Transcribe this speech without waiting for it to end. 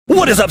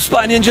What is up,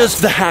 Spy Ninjas?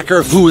 The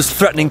hacker who is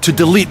threatening to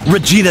delete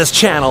Regina's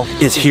channel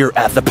is here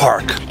at the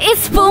park.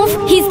 It's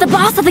Foof. He's the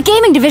boss of the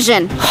gaming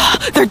division.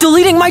 They're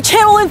deleting my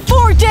channel in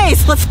 4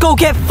 days. Let's go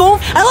get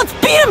Foof and let's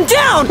beat him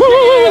down.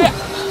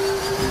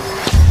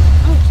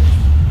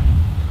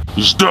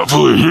 He's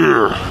definitely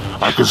here.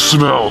 I can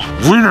smell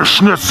Wiener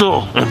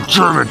Schnitzel and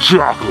German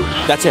chocolate.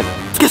 That's him.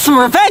 Let's get some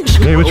revenge.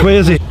 Hey, which way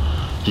is he?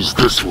 He's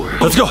this way.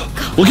 Let's go.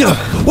 We'll get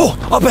him. Whoa,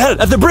 up ahead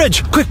at the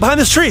bridge. Quick,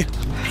 behind this tree.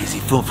 Easy,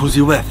 Foof. Who's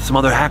he with? Some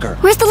other hacker.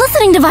 Where's the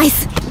listening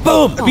device?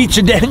 Boom. Beat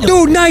you, Daniel.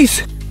 Dude,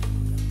 nice.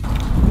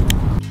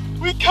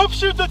 We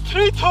captured the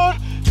traitor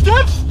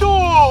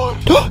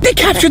Devstor! They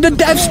captured the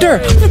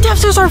Devster. The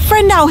Devster's our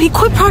friend now. He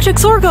quit Project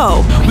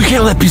Zorgo. We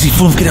can't let Busy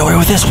Foof get away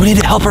with this. We need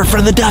to help our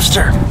friend the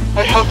Devster.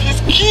 I have his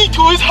key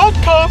to his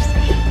handcuffs.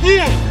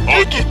 Here,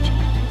 take it.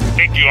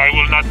 Thank you, I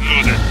will not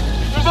lose it.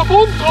 There's a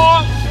phone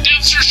call.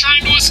 Devster's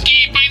trying to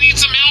escape. I need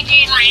some help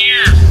over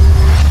here.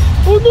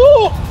 Oh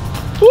no!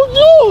 Oh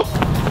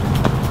no!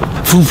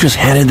 Foof just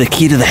handed the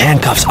key to the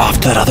handcuffs off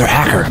to that other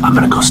hacker. I'm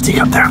gonna go sneak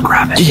up there and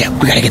grab it. Yeah,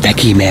 we gotta get that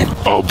key, man.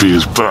 I'll be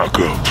his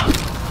backup.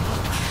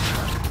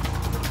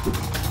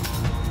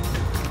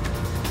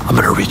 I'm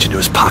gonna reach into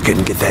his pocket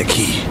and get that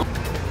key.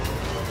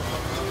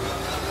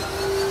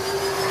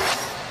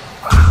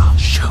 Wow,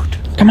 shoot.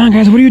 Come on,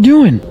 guys, what are you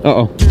doing?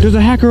 Uh-oh, there's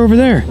a hacker over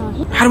there.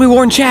 How do we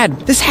warn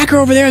Chad? This hacker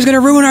over there is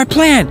gonna ruin our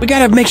plan. We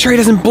gotta make sure he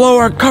doesn't blow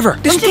our cover.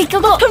 Let's take a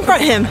look.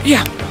 Confront him.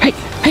 Yeah, hey.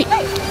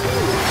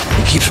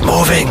 He keeps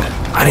moving.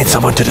 I need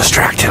someone to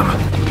distract him.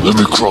 Let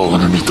me crawl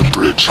underneath the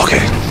bridge. Okay.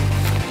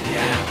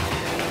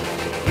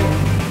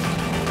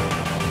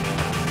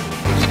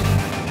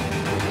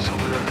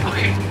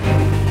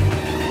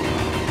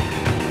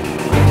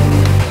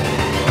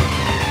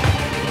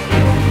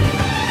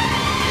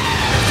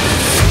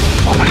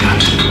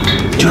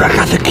 Dude, I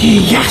got the key,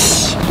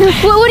 yes!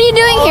 What are you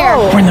doing here?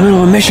 We're in the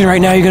middle of a mission right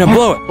now, you're gonna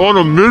blow it. On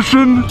a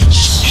mission?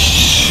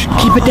 Shh,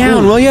 keep it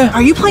down, will ya?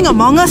 Are you playing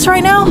Among Us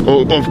right now?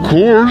 Oh, of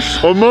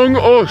course. Among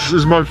Us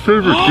is my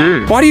favorite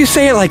game. Why do you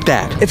say it like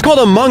that? It's called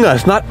Among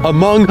Us, not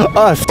Among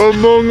Us.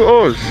 Among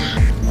Us.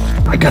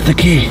 I got the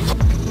key.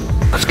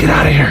 Let's get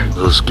out of here.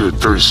 That was good.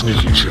 Very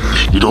sneaky,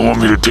 Chad. You don't want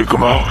me to take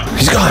him out?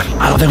 He's gone.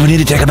 I don't think we need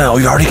to take him out.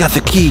 We've already got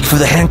the key for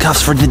the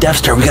handcuffs for the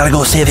Devster. We gotta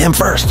go save him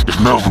first. If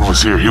Melvin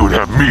was here, he would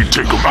have me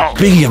take him out.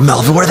 Speaking of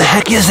Melvin, where the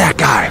heck is that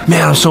guy?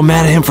 Man, I'm so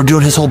mad at him for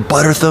doing his whole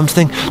butter thumbs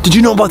thing. Did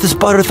you know about this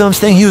butter thumbs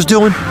thing he was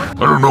doing? I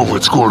don't know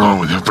what's going on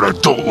with him, but I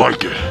don't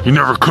like it. He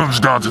never comes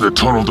down to the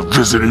tunnel to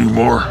visit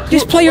anymore.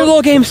 Just play your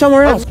little game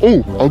somewhere else.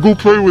 Oh, I'll go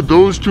play with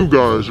those two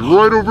guys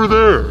right over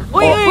there.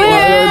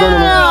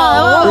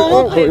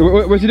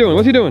 What's he doing?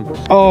 What's he doing?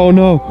 Oh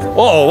no.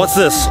 Oh, what's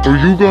this? Are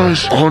you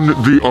guys on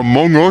the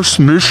Among Us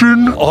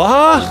mission?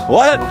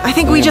 What? I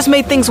think we just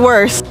made things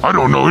worse. I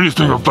don't know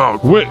anything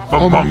about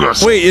Among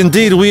Us. Wait,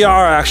 indeed, we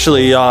are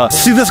actually.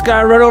 See this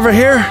guy right over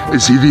here?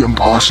 Is he the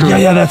imposter?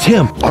 Yeah, that's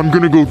him. I'm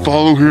gonna go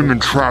follow him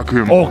and track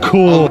him. Oh,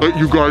 cool. I'll let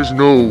you guys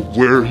know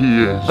where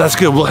he is. That's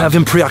good. We'll have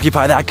him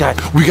preoccupy that guy.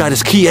 We got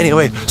his key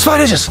anyway. Spy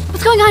Ninjas!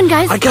 What's going on,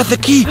 guys? I got the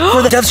key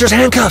for the Devster's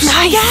handcuffs.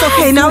 Nice. Yes.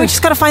 Okay, now we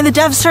just gotta find the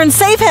Devster and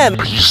save him.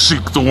 You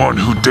seek the one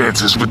who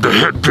dances with the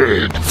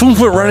headband. Foof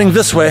went running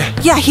this way.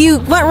 Yeah, he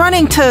went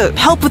running to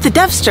help with the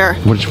Devster.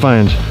 What did you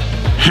find?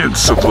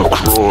 Hints of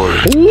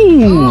LaCroix.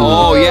 Ooh.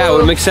 Oh yeah, it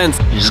would make sense.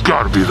 He's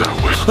gotta be that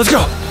way. Let's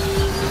go.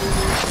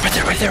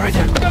 Right there.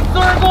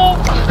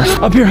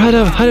 Up here, hide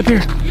up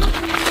here.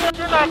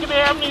 You're not gonna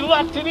have any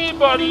luck today,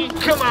 buddy.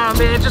 Come on,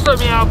 man, just let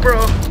me out,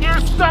 bro. You're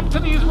stuck to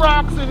these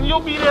rocks and you'll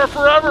be there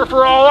forever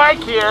for all I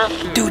care.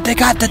 Dude, they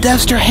got the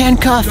Devster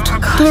handcuffed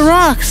to the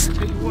rocks.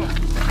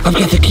 I've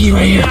got the key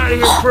right here. Get out of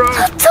here, bro.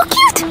 So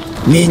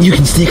cute. Me and you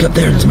can sneak up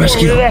there and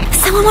rescue him.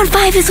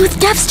 715 is with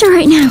Devster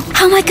right now.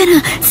 How am I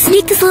gonna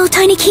sneak this little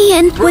tiny key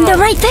in when they're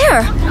right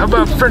there? How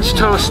about French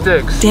toast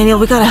sticks? Daniel,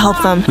 we gotta help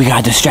them. We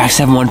gotta distract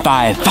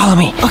 715. Follow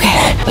me.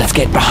 Okay. Let's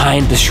get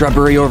behind the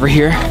shrubbery over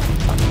here.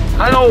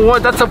 I know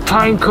what, that's a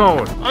pine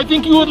cone. I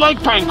think you would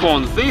like pine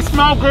cones. They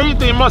smell great,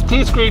 they must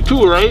taste great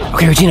too, right?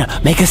 Okay, Regina,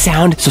 make a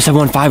sound so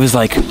 715 is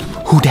like,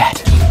 who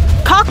dat?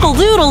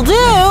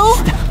 Cockle-doodle-doo!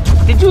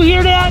 Did you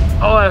hear that?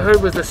 All I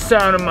heard was the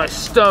sound of my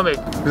stomach.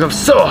 Because I'm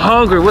so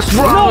hungry. What's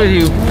wrong with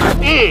you?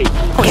 Hey!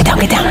 Get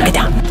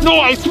down. No,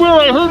 I swear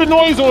I heard a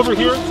noise over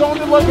here. It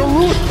sounded like a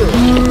rooster.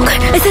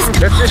 Okay, is this...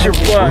 That's just your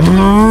butt.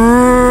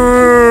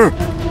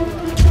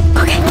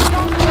 Okay.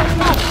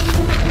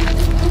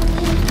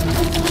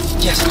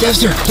 Yes,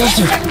 Devster.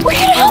 We're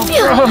here to help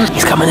you.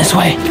 He's coming this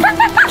way.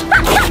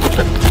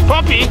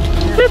 Puppy!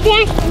 Here,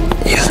 boy!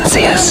 He doesn't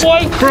see us.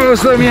 Boy!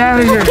 Bros, let me out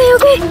of here.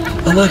 Okay.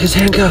 Unlock his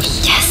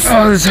handcuffs. Yes.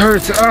 Oh, this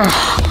hurts. Oh.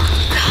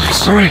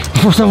 All right,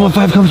 before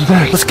 715 comes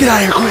back, let's get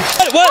out of here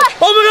quick. What?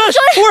 Oh my gosh,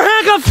 we're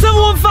handcuffed.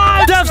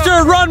 715.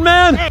 Devster, run,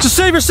 man. Just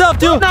save yourself,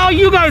 dude. Now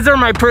you guys are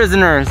my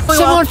prisoners.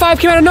 715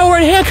 came out of nowhere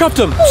and handcuffed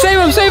him. Save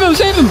him.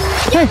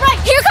 Right,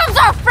 here comes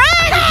our friend.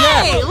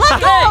 Hey,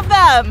 let go of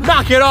them.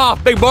 Knock it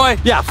off, big boy.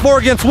 Yeah, 4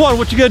 against 1.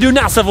 What you gonna do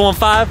now,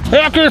 715?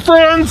 Hacker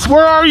friends,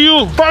 where are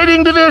you?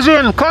 Fighting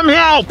division, come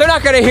help. They're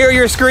not gonna hear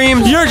your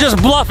screams. You're just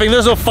bluffing.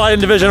 There's no fighting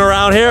division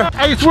around here.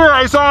 I swear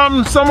I saw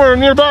him somewhere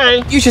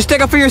nearby. You should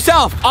stick up for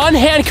yourself.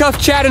 Unhandcuff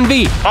Chad and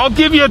V. I'll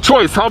give you a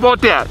choice. How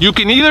about that? You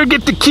can either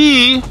get the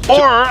key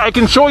or I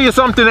can show you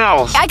something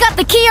else. I got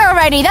the key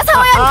already. That's how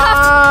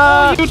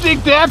I uncuffed. You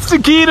think that's the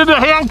key to the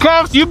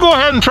handcuffs? You go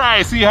ahead and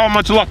try, see how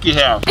much luck you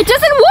have. It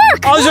doesn't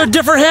work. Oh, these are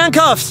different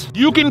handcuffs.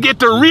 You can get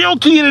the real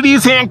key to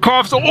these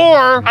handcuffs,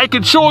 or I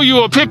could show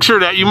you a picture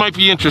that you might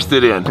be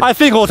interested in. I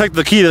think we'll take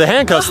the key to the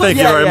handcuffs. Thank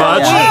you very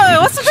much.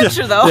 Whoa, what's the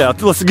picture though? Yeah,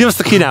 let's give us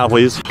the key now,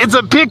 please. It's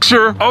a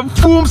picture of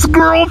Foom's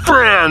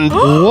girlfriend.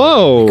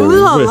 Whoa.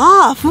 Ooh la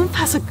la, Foom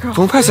has a girl.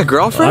 Foom has a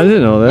girlfriend?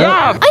 didn't know that.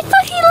 Yeah. I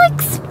thought he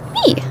likes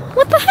me.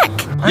 What the heck?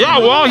 Yeah,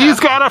 well, he's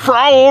got a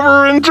Frau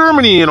over in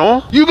Germany, you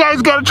know. You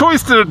guys got a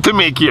choice to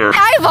make here.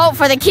 I vote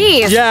for the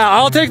keys. Yeah,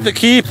 I'll take the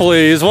key,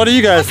 please. What do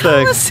you guys I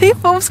think? want to see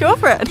Foom's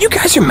girlfriend. You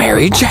guys are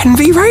married, Chad and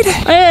V, right?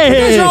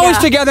 Hey! You're always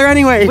together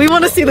anyway. We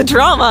want to see the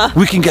drama.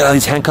 We can get all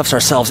these handcuffs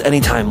ourselves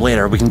anytime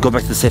later. We can go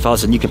back to the safe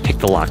house and you can pick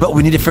the lock. But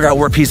we need to figure out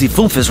where PZ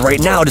Foomf is right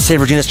now to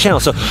save Regina's channel.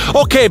 So,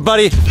 okay,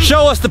 buddy,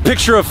 show us the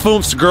picture of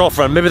Foomf's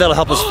girlfriend. Maybe that'll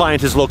help us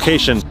find his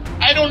location.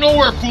 I don't know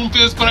where Foomp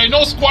is, but I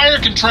know Squire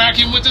can track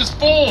him with his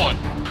phone.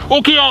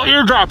 Okay, I'll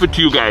airdrop it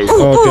to you guys.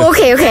 Ooh,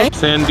 okay.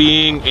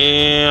 Sending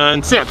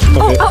and sent.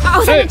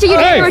 I'll send it to you,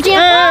 Regina.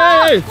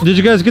 Hey! Did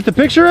you guys get the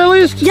picture at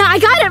least? Yeah, I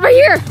got it right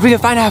here. If we can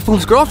find out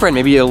Foom's girlfriend,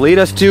 maybe it'll lead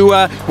us to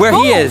where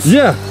he is.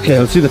 Yeah. Okay,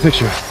 let's see the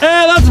picture.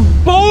 Hey, that's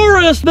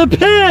Boris the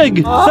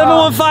pig!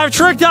 715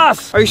 tricked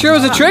us! Are you sure it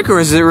was a trick or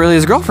is it really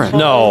his girlfriend?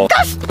 No.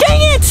 Gosh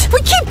dang it! We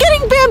keep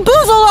getting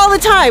bamboozled all the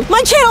time.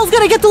 My channel's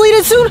gonna get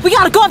deleted soon. We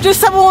gotta go after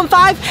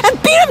 715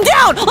 and beat him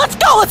down. Let's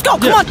go,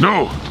 come on.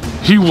 No,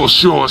 he will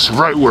show us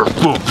right where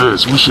Foomf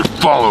is. We should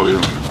follow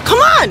him. Come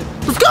on,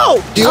 let's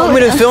go. Do you want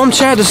me to film,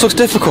 Chad? This looks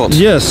difficult.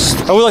 Yes.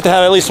 I would like to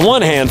have at least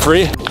one hand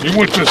free. He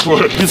went this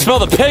way. You can smell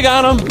the pig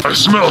on him? I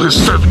smell his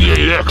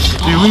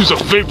 78X. He leaves a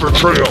vapor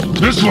trail.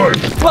 This way.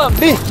 Come on,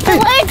 V. My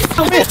legs.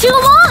 It's too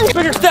long.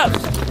 Bigger steps.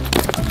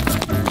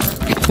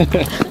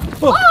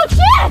 Oh,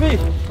 shit.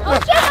 Oh,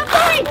 shit, I'm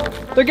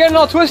sorry. They're getting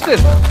all twisted.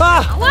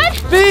 What?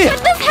 V. Did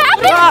this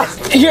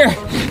happen? Here.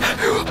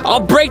 I'll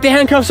break the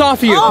handcuffs off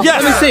of you.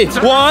 Yes. Let me see.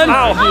 1,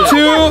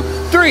 2,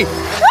 3.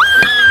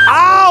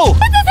 Ow!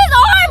 This is his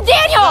arm,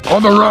 Daniel.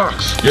 On the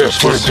rocks. Yes,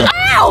 put it down.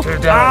 Ow. Put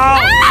it down.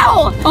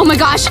 Ow. Oh, my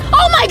gosh.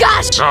 Oh, my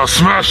gosh. Now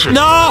smash it.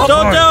 No!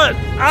 Don't do it!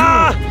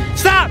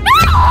 Stop!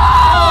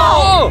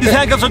 No. These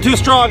handcuffs are too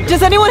strong.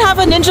 Does anyone have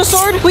a ninja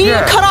sword? We need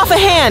to cut off a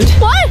hand.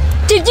 What?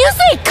 Did you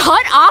say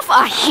cut off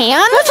a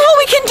hand? That's all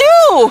we can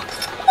do.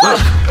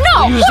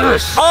 No. Use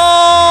this.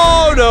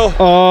 Oh no!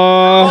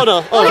 Oh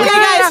no! Oh Okay, no!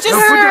 guys, just No.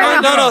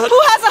 who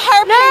has a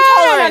higher pain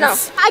No.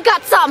 tolerance? I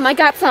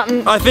got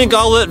something. I think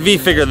I'll let V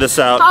figure this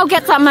out. I'll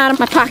get something out of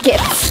my pocket.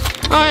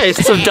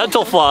 Nice, some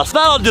dental floss.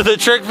 That'll do the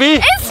trick, V.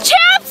 It's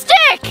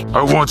chapstick.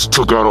 I once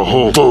took out a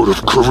whole boat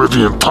of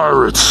Caribbean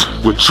pirates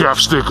with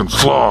chapstick and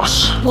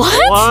floss.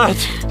 What?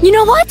 You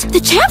know what? The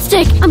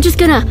chapstick. I'm just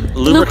gonna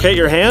Lubricate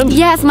your hand?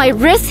 Yes, my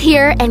wrist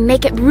here and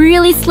make it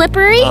really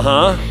slippery.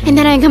 Uh-huh. And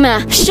then I'm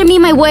gonna shimmy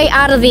my way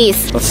out of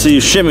these. Let's see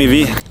you shimmy,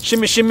 V.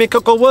 Shimmy, shimmy,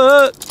 cocoa,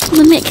 what?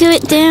 Let me do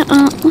it down.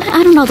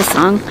 I don't know the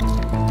song.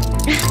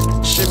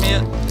 Shimmy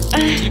it.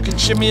 You can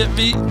shimmy it,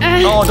 V.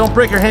 Oh, don't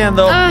break your hand,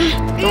 though. Don't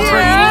break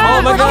it.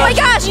 Oh, my Oh God. my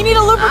gosh, you need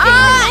to lubricate your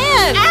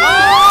hand.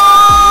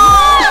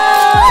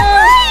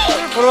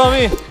 What about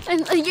me?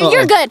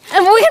 You're good.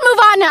 And we can move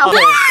on now. Okay.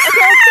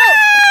 Okay, let's go.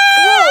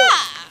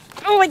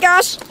 Oh my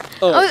gosh.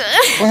 What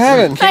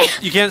happened?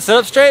 You can't sit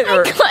up straight?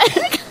 Or?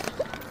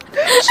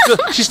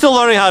 She's still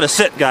learning how to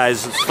sit,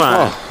 guys. It's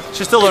fine.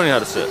 She's still learning how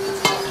to sit.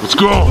 Let's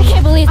go. I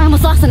can't believe I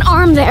almost lost an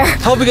arm there.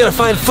 How are we gonna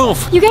find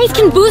Foomf? You guys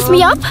can boost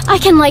me up. I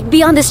can like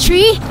be on this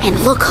tree and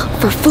look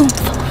for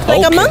Foomf.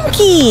 Like a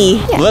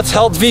monkey. Let's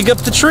help V up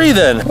the tree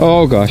then.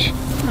 Oh, gosh.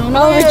 Oh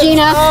no,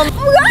 Regina.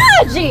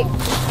 Reggie!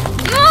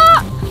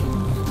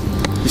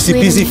 You see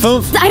PZ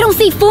Foomf? I don't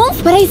see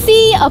Foomf, but I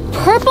see a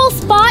purple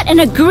spot and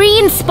a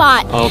green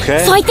spot.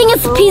 Okay. So I think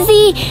it's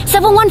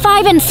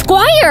PZ715 and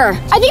Squire.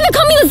 I think they're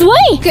coming this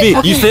way.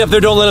 V, you stay up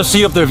there, don't let them see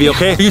you up there, V,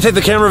 okay? You take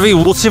the camera, V.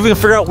 We'll see if we can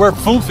figure out where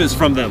Foomf is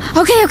from them.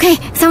 Okay.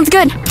 Sounds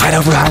good. Right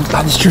over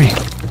on this tree.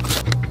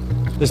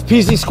 There's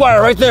PZ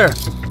Squire right there.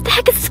 What the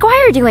heck is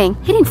Squire doing?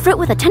 Hitting fruit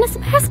with a tennis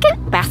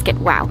basket?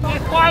 Wow. Hey,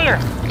 Squire,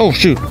 Oh,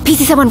 shoot.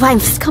 PZ715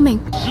 is coming.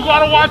 you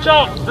gotta watch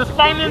out. The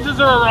spy ninjas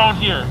are around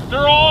here.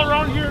 They're all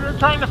around here. They're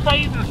trying to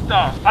fight and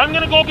stuff. I'm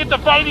gonna go get the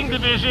fighting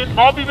division.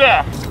 I'll be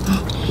back.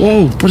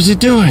 Whoa, what is he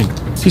doing?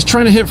 He's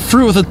trying to hit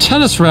fruit with a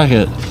tennis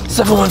racket.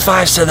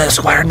 715 said that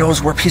Squire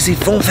knows where PZ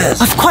Foomf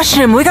is. Let's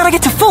question him. We gotta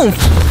get to Foom.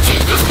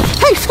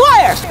 Hey,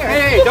 Squire!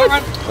 Hey, don't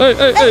run.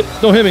 Hey,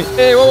 don't hit me.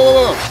 Hey,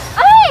 whoa.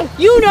 Hey!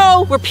 You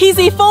know where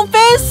PZ Foom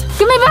is?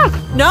 Give me back.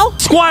 No?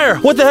 Squire,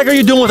 what the heck are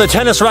you doing with a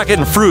tennis racket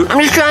and fruit? I'm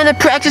just trying to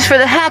practice for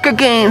the hacker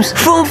games.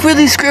 Foof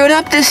really screwed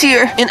up this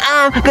year, and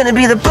I'm gonna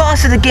be the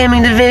boss of the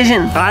gaming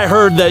division. I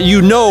heard that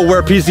you know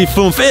where PC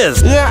Foof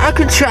is. Yeah, I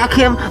can track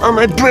him on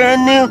my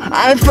brand new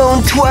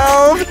iPhone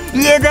 12.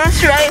 Yeah,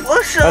 that's right.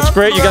 What's up? That's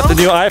great, you got the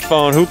new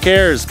iPhone. Who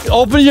cares?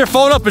 Open your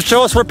phone up and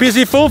show us where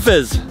PC Foof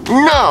is.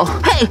 No.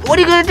 Hey, what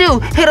are you gonna do?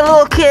 Hit a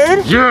little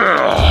kid?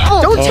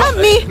 Yeah! Don't tempt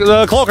me.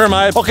 The cloaker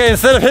might. Okay,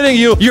 instead of hitting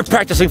you, you're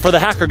practicing for the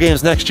hacker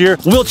games next year.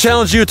 We'll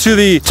challenge you to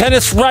the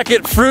tennis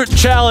racket fruit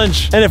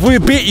challenge. And if we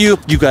beat you,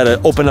 you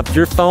gotta open up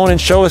your phone and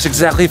show us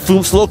exactly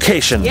Foof's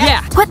location.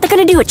 Yeah. What, they're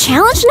gonna do a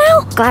challenge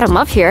now? Glad I'm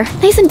up here.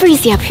 Nice and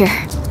breezy up here.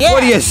 Yeah.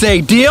 What do you say,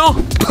 deal?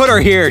 Put her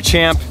here,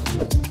 champ.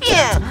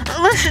 Yeah,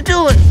 let's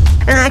do it.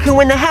 And I can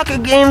win the hacker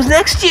games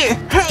next year.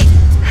 Hey,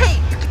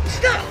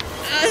 stop.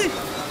 Hey!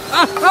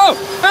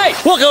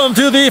 Welcome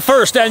to the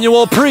first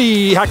annual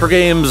pre-hacker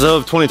games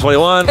of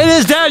 2021. It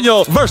is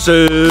Daniel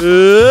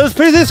versus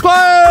PC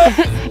Squire.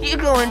 You're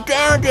going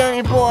down,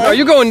 Danny boy. Are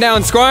you going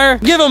down, Squire?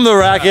 Give him the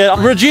racket.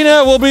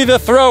 Regina will be the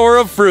thrower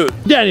of fruit.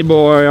 Danny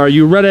boy, are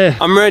you ready?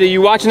 I'm ready.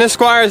 You watching this,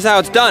 Squire? This is how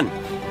it's done.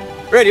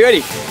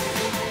 Ready.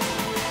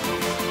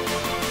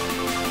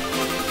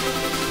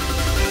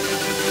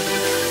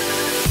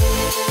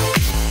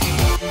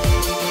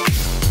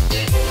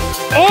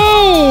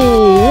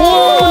 Oh!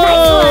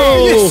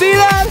 You see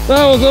that?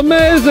 That was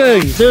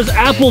amazing! There's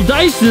apple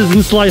dices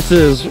and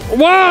slices.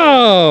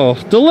 Wow!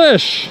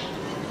 Delish!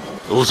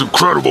 It was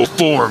incredible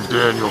form,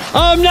 Daniel.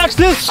 Next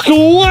is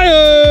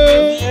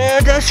Squire!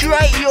 Yeah, that's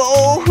right,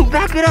 yo.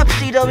 Back it up,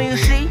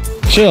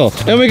 CWC. Chill.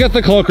 And we got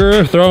the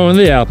cloaker throwing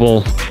the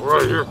apple. All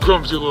right, here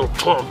comes you little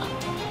punk.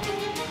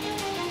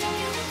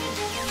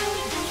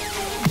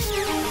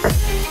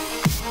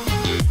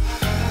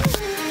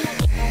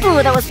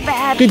 Ooh, that was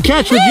bad. Good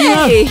catch,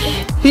 Regina! Hey,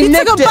 he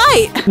took a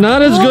bite.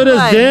 Not as good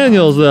as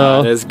Daniel's,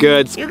 though. That's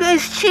good. You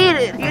guys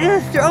cheated. You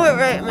didn't throw it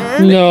right,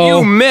 man. No.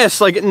 You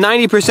missed like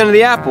 90% of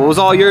the apple. It was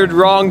all your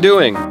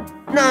wrongdoing.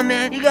 Nah,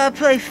 man, you gotta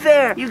play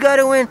fair. You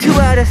gotta win 2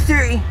 out of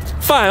 3.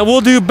 Fine, we'll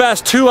do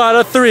best 2 out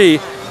of 3.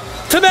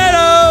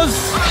 Tomatoes!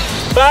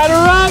 Batter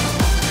up!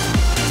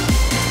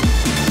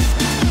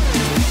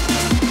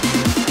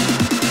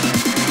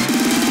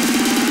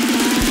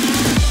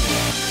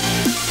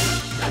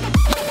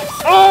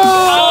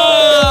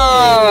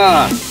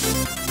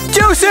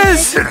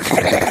 Juices!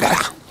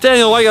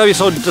 Daniel, why you gotta be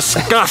so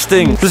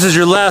disgusting? This is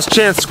your last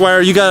chance,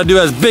 Squire. You gotta do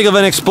as big of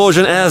an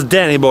explosion as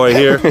Danny Boy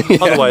here.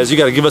 Otherwise, you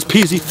gotta give us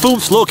PC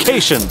Foof's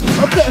location.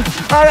 Okay,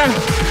 all right.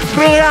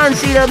 Bring it on,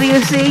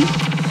 CWC.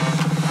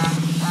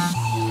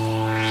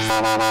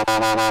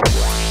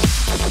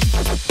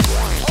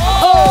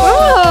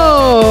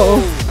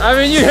 Oh. I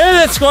mean, you hit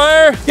it,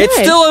 Squire. It's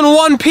still in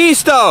one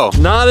piece, though.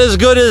 Not as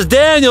good as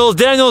Daniel's.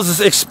 Daniel's is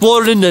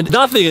exploded into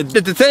nothing. It's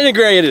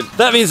disintegrated.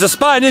 That means the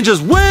Spy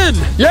Ninjas win!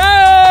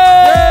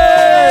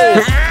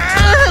 Yay!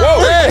 Whoa,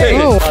 hey!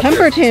 Oh,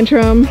 temper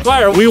tantrum.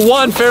 Squire, we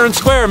won fair and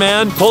square,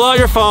 man. Pull out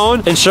your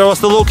phone and show us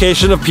the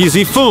location of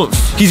PC Foof.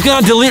 He's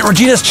gonna delete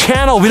Regina's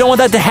channel. We don't want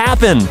that to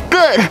happen.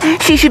 Good.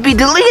 She should be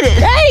deleted.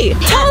 Hey,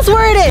 tell us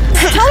where it is.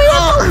 Tell me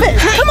where it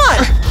is. Come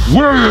on.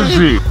 Where is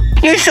he?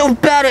 You're so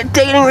bad at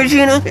dating,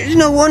 Regina. There's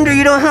no wonder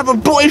you don't have a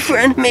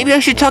boyfriend. Maybe I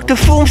should talk to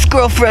Foom's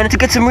girlfriend to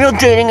get some real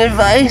dating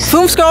advice.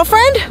 Foom's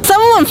girlfriend?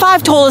 715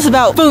 told us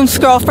about Foom's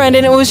girlfriend,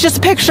 and it was just a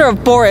picture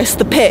of Boris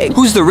the pig.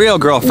 Who's the real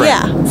girlfriend?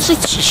 Yeah.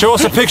 Show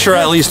us a picture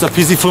at least of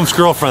PC Foof's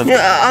girlfriend.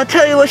 Yeah, I'll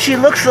tell you what she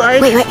looks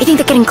like. Wait, I think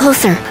they're getting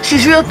closer.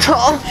 She's real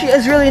tall. She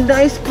has really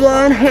nice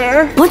blonde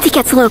hair. Once he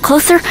gets a little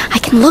closer, I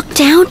can look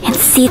down and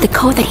see the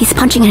code that he's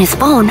punching in his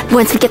phone.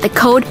 Once we get the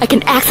code, I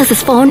can access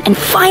his phone and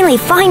finally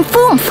find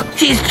Foomf.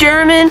 She's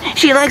German.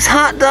 She likes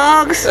hot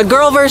dogs. A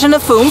girl version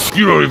of Foomf.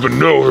 You don't even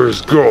know her as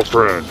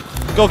girlfriend.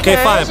 Okay,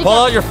 fine. Pull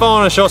out your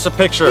phone and show us a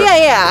picture.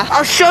 Yeah.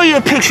 I'll show you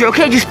a picture,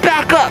 okay? Just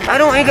back up. I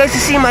don't want you guys to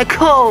see my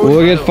code.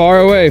 We'll get far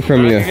away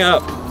from you. Backing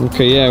up.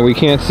 Okay, yeah, we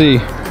can't see.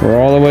 We're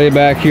all the way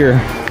back here.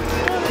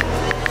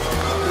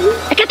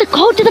 I got the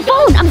code to the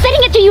phone. I'm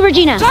sending it to you,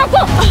 Regina.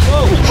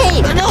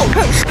 Hey, no,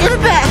 get it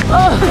back.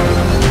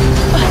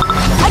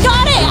 I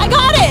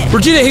got it.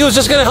 Regina, he was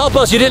just gonna help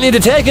us. You didn't need to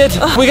take it.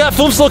 We got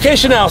Foof's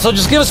location now, so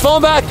just give his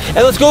phone back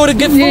and let's go to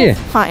get Foof. Yeah.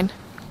 Fine.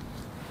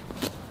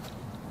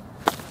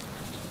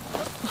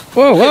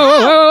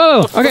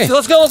 Whoa. Okay.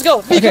 Let's go.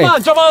 Hey, Okay. come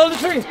on, jump out of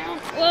the tree.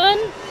 1,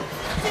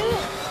 2,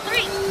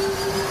 3.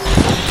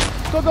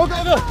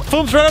 Go.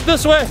 Foof's right up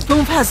this way.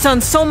 Foomf has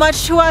done so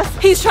much to us.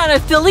 He's trying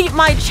to delete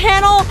my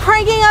channel,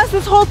 pranking us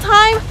this whole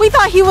time. We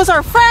thought he was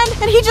our friend,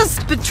 and he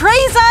just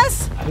betrays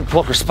us. I think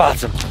Poker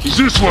spots him. He's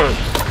this way.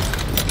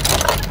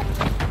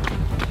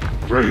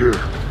 Right here.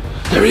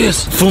 There he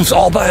is. Foof's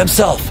all by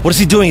himself. What is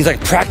he doing? He's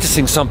like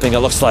practicing something, it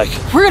looks like.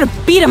 We're gonna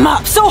beat him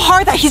up so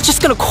hard that he's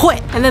just gonna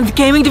quit. And then the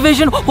gaming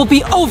division will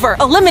be over,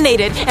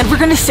 eliminated, and we're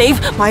gonna save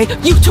my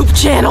YouTube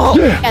channel.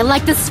 I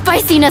like the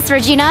spiciness,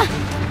 Regina.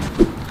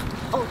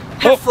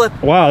 Head flip.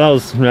 Wow, that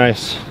was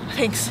nice.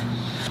 Thanks.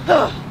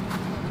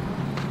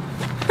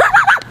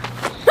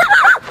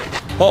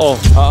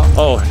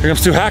 Oh, here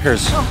comes two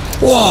hackers.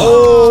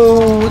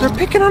 Whoa, they're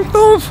picking on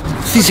Foof.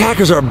 These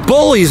hackers are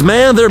bullies,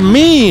 man. They're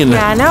mean.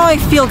 Yeah, now I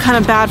feel kind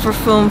of bad for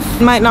Foof.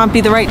 Might not be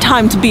the right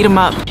time to beat him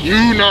up.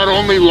 You not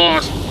only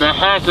lost the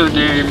hacker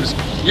games,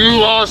 you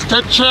lost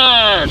to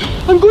Chad.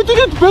 I'm going to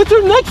get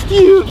better next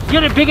year.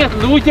 You're the biggest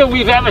loser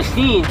we've ever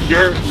seen.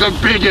 You're the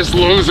biggest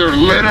loser,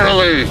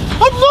 literally.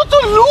 I'm not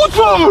a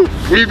loser.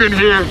 We've been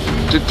here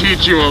to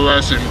teach you a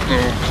lesson,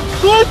 Foof.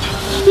 What?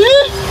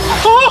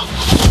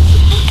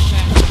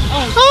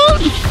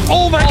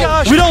 Oh my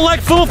gosh. We don't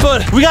like Foof,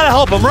 but we gotta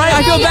help him, right?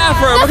 I feel bad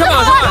for him. Come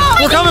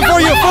on. We're coming for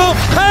you, Foof.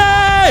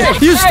 Hey!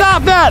 You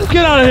stop that!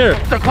 Get out of here.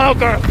 The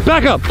cloaker.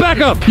 Back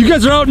up. You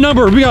guys are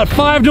outnumbered. We got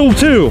 5 to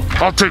 2.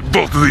 I'll take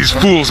both of these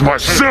fools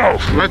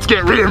myself. Let's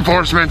get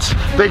reinforcements.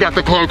 They got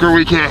the cloaker.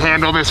 We can't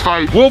handle this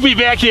fight. We'll be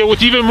back here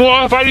with even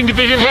more fighting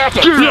division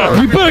hackers. Yeah,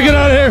 we better get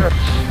out of here.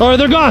 All right,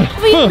 they're gone.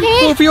 Are you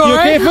okay? Foof, you all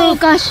right? Oh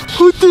gosh.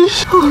 Who's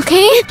this?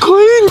 Okay?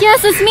 Queen.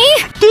 Yes, it's me.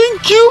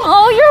 Thank you.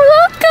 Oh, you're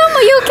welcome.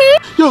 Are you okay?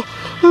 Yeah,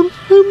 I'm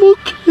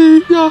okay.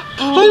 Yeah,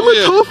 I'm a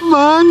tough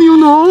man, you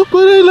know,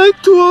 but I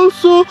like to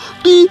also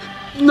be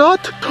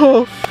not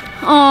tough.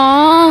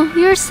 Oh,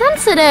 you're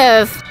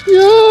sensitive.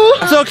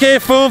 Yeah. It's okay,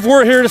 Foof.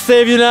 We're here to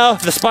save you now.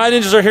 The spy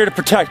ninjas are here to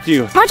protect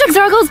you. Project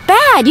Zorgo's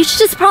bad. You should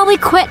just probably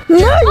quit.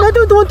 Yeah, I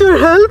don't want your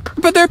help.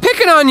 But they're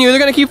picking on you. They're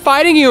gonna keep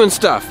fighting you and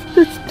stuff.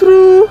 It's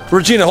true.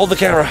 Regina, hold the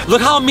camera.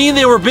 Look how mean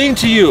they were being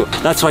to you.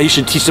 That's why you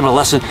should teach them a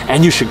lesson,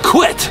 and you should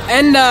quit.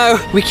 And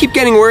we keep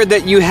getting word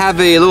that you have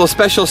a little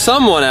special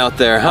someone out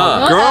there,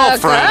 huh?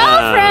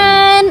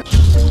 Girlfriend.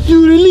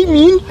 You really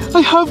mean I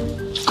have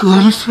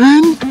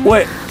girlfriend?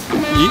 Wait.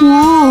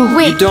 Whoa.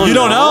 Wait. You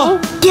don't know?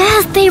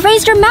 Yes, they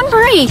raised your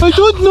memory. I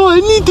don't know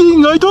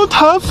anything. I don't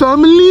have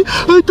family.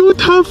 I don't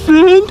have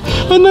friend,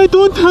 and I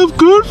don't have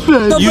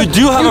girlfriend. You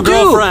do have a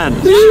girlfriend.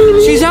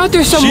 She's out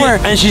there somewhere.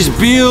 And she's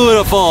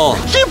beautiful.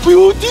 She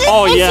beauty.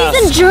 Oh, And yes.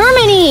 she's in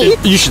Germany.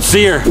 You should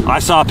see her. I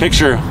saw a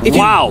picture. If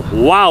you- Wow.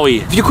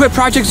 Wowie. If you quit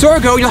Project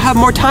Zorgo, you'll have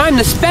more time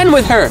to spend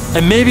with her.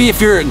 And maybe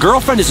if your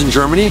girlfriend is in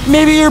Germany,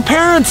 maybe your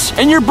parents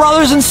and your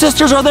brothers and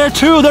sisters are there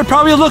too. They're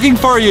probably looking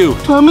for you.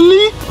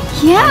 Family?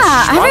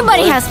 Yeah,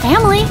 everybody has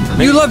family.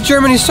 You love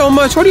Germany so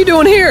much. What are you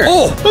doing here?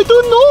 Oh, I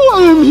don't know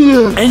why I'm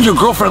here. and your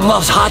girlfriend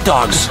loves hot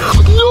dogs.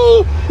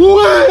 No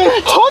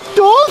way. Hot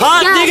dog?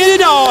 Hot diggity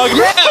dog.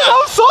 We can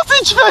have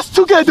sausage fest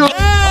together.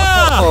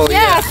 Yeah.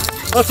 Yes.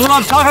 That's what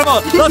I'm talking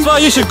about. That's why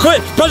you should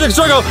quit Project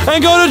Zorgo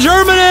and go to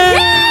Germany.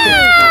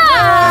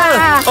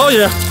 Yeah. Oh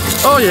yeah.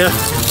 Oh yeah.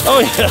 Oh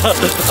yeah.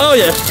 Oh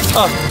yeah.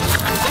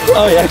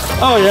 Oh yeah.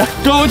 Oh yeah.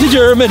 Going to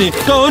Germany.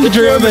 Going to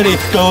Germany.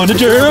 Going to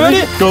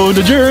Germany. Going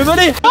to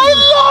Germany. I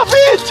love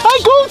it. I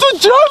go to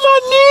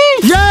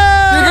Germany.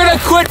 Yeah. You're gonna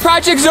quit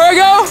Project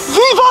Zorgo?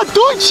 Viva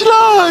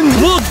Deutschland.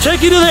 We'll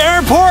take you to the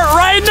airport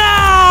right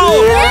now.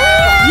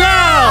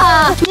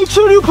 Yeah. Make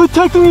sure you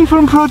protect me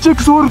from Project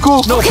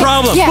Zorgo. No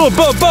problem. yeah. Boom,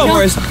 boom, boom.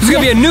 This is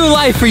gonna be a new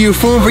life for you,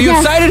 Foof. Are you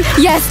excited?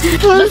 Yes.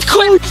 I'm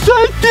so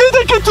excited.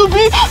 I get to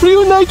be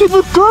reunited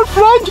with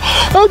girlfriend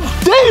and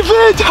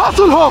David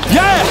Hasselhoff.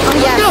 Yeah.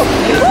 Yes.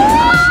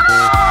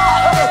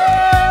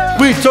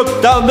 We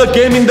took down the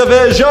gaming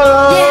division.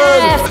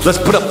 Yes. Let's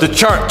put up the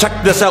chart.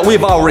 Check this out.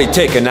 We've already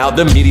taken out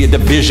the media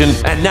division,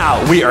 and now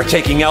we are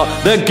taking out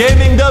the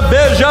gaming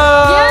division.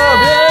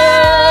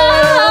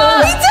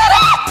 Yeah. We did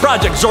it!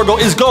 Project Zorgo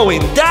is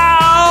going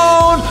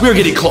down. We're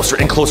getting closer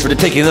and closer to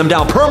taking them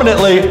down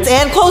permanently.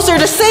 And closer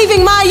to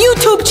saving my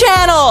YouTube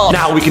channel.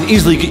 Now we can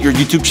easily get your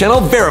YouTube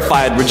channel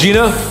verified,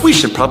 Regina. We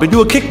should probably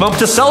do a kick bump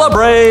to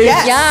celebrate.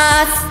 Yes.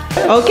 Yes.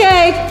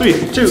 Okay. 3,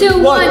 2, 2,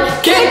 1.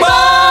 1. Kick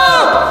bump!